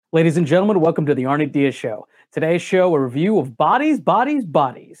Ladies and gentlemen, welcome to the Arnie Diaz Show. Today's show, a review of Bodies, Bodies,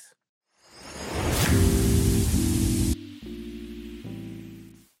 Bodies.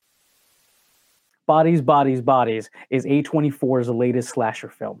 Bodies, Bodies, Bodies is A24's latest slasher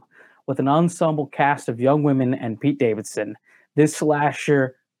film. With an ensemble cast of young women and Pete Davidson, this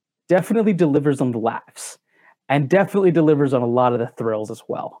slasher definitely delivers on the laughs and definitely delivers on a lot of the thrills as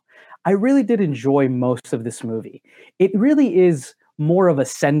well. I really did enjoy most of this movie. It really is more of a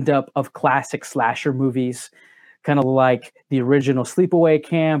send up of classic slasher movies, kind of like the original Sleepaway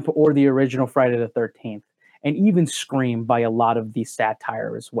Camp or the original Friday the 13th, and even Scream by a lot of the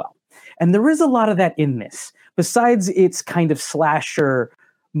satire as well. And there is a lot of that in this. Besides its kind of slasher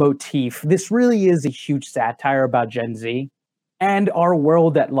motif, this really is a huge satire about Gen Z and our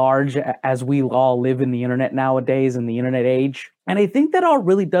world at large as we all live in the internet nowadays, in the internet age. And I think that all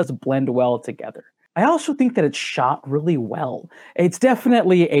really does blend well together. I also think that it's shot really well. It's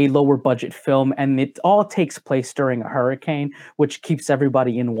definitely a lower budget film, and it all takes place during a hurricane, which keeps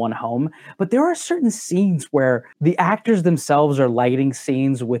everybody in one home. But there are certain scenes where the actors themselves are lighting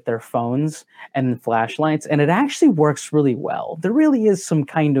scenes with their phones and flashlights, and it actually works really well. There really is some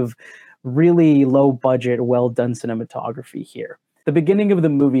kind of really low budget, well done cinematography here. The beginning of the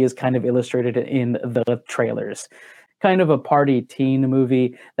movie is kind of illustrated in the trailers. Kind of a party teen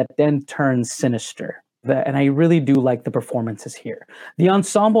movie that then turns sinister. And I really do like the performances here. The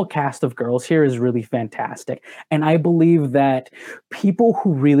ensemble cast of girls here is really fantastic. And I believe that people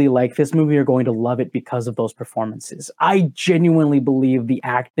who really like this movie are going to love it because of those performances. I genuinely believe the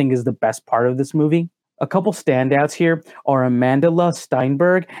acting is the best part of this movie. A couple standouts here are Amandla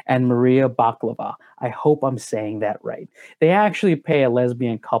Steinberg and Maria Baklava. I hope I'm saying that right. They actually play a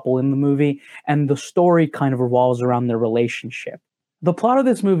lesbian couple in the movie, and the story kind of revolves around their relationship. The plot of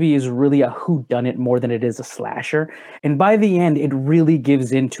this movie is really a whodunit more than it is a slasher, and by the end, it really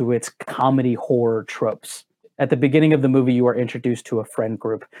gives into its comedy horror tropes. At the beginning of the movie, you are introduced to a friend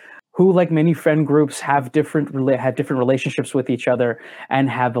group who, like many friend groups, have different relationships with each other and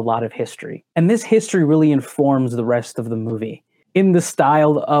have a lot of history. And this history really informs the rest of the movie. In the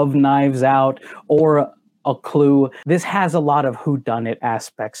style of Knives Out or a Clue, this has a lot of whodunit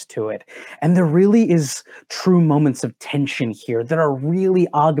aspects to it. And there really is true moments of tension here that are really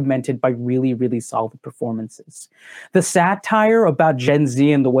augmented by really, really solid performances. The satire about Gen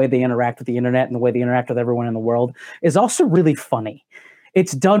Z and the way they interact with the internet and the way they interact with everyone in the world is also really funny.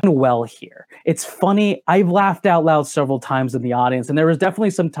 It's done well here. It's funny. I've laughed out loud several times in the audience, and there was definitely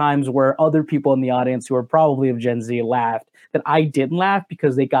some times where other people in the audience who are probably of Gen Z laughed that I didn't laugh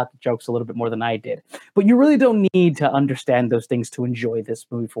because they got the jokes a little bit more than I did. But you really don't need to understand those things to enjoy this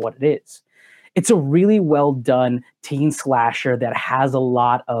movie for what it is. It's a really well done teen slasher that has a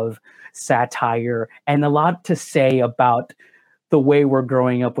lot of satire and a lot to say about the way we're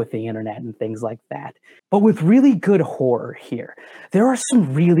growing up with the internet and things like that. But with really good horror here, there are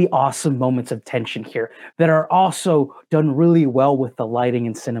some really awesome moments of tension here that are also done really well with the lighting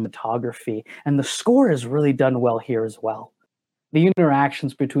and cinematography. And the score is really done well here as well. The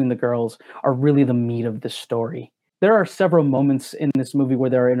interactions between the girls are really the meat of the story. There are several moments in this movie where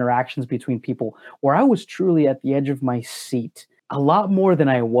there are interactions between people where I was truly at the edge of my seat a lot more than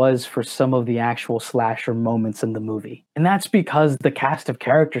I was for some of the actual slasher moments in the movie. And that's because the cast of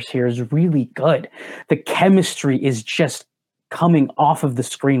characters here is really good. The chemistry is just coming off of the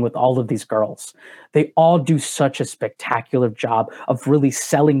screen with all of these girls. They all do such a spectacular job of really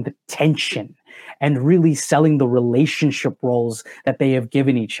selling the tension and really selling the relationship roles that they have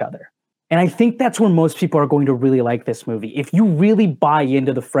given each other. And I think that's when most people are going to really like this movie. If you really buy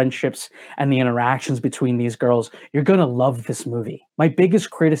into the friendships and the interactions between these girls, you're going to love this movie. My biggest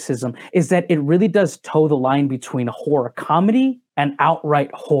criticism is that it really does toe the line between a horror comedy and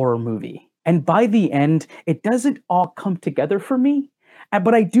outright horror movie. And by the end, it doesn't all come together for me.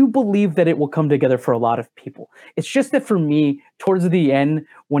 But I do believe that it will come together for a lot of people. It's just that for me, towards the end,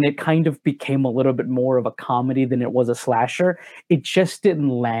 when it kind of became a little bit more of a comedy than it was a slasher, it just didn't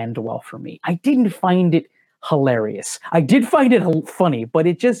land well for me. I didn't find it hilarious. I did find it funny, but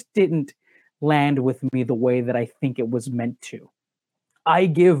it just didn't land with me the way that I think it was meant to. I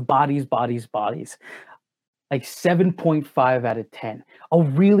give Bodies, Bodies, Bodies like 7.5 out of 10. A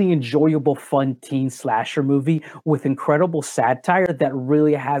really enjoyable, fun teen slasher movie with incredible satire that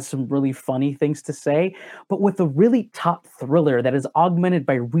really has some really funny things to say, but with a really top thriller that is augmented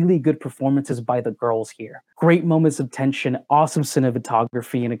by really good performances by the girls here. Great moments of tension, awesome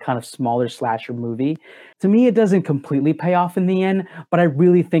cinematography in a kind of smaller slasher movie. To me, it doesn't completely pay off in the end, but I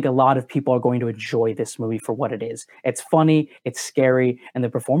really think a lot of people are going to enjoy this movie for what it is. It's funny, it's scary, and the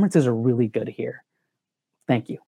performances are really good here. Thank you.